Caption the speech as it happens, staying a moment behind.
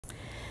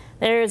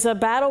There's a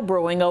battle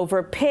brewing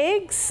over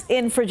pigs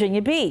in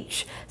Virginia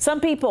Beach.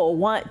 Some people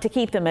want to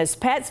keep them as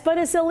pets, but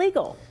it's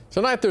illegal.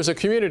 Tonight, there's a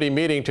community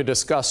meeting to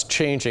discuss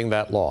changing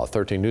that law.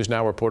 13 News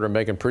Now reporter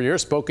Megan Puryear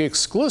spoke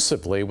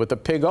exclusively with the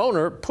pig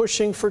owner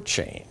pushing for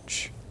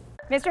change.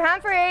 Mr.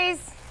 Humphreys,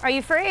 are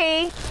you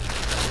free?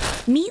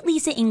 Meet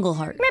Lisa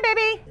Englehart. Come here,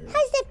 baby.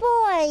 How's the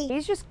boy?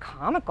 He's just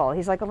comical.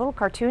 He's like a little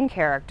cartoon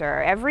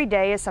character. Every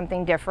day is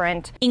something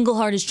different.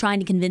 Englehart is trying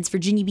to convince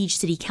Virginia Beach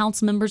City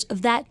Council members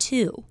of that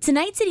too.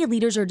 Tonight, city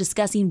leaders are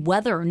discussing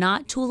whether or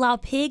not to allow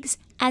pigs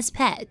as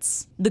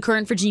pets. The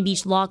current Virginia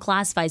Beach law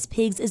classifies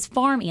pigs as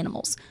farm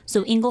animals,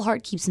 so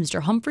Englehart keeps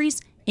Mr.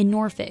 Humphreys in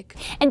Norfolk.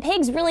 And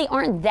pigs really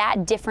aren't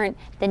that different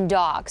than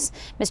dogs.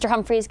 Mr.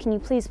 Humphreys, can you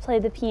please play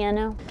the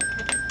piano?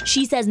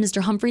 She says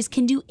Mr. Humphreys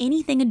can do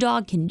anything a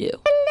dog can do.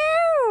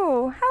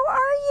 Hello, how are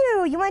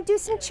you? You want to do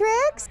some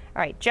tricks?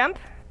 All right, jump.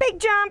 Big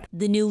jump.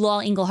 The new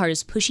law Englehart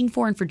is pushing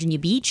for in Virginia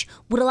Beach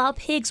would allow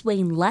pigs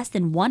weighing less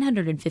than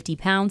 150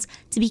 pounds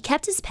to be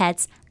kept as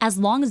pets as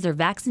long as they're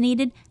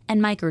vaccinated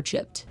and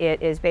microchipped.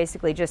 It is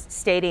basically just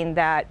stating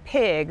that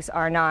pigs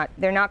are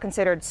they're not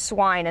considered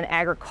swine and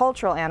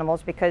agricultural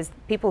animals because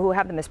people who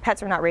have them as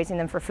pets are not raising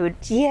them for food.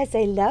 Yes,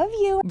 I love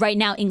you. Right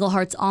now,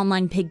 Englehart's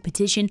online pig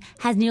petition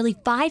has nearly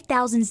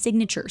 5,000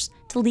 signatures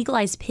to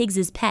legalize pigs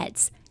as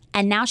pets.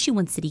 And now she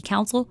wants City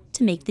Council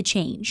to make the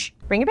change.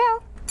 Ring a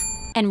bell.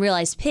 And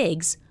realize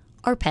pigs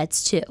are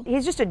pets too.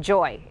 He's just a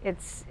joy.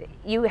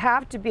 You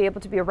have to be able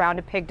to be around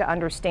a pig to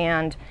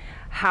understand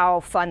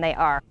how fun they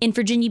are. In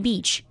Virginia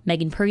Beach,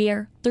 Megan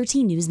Puryear,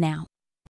 13 News Now.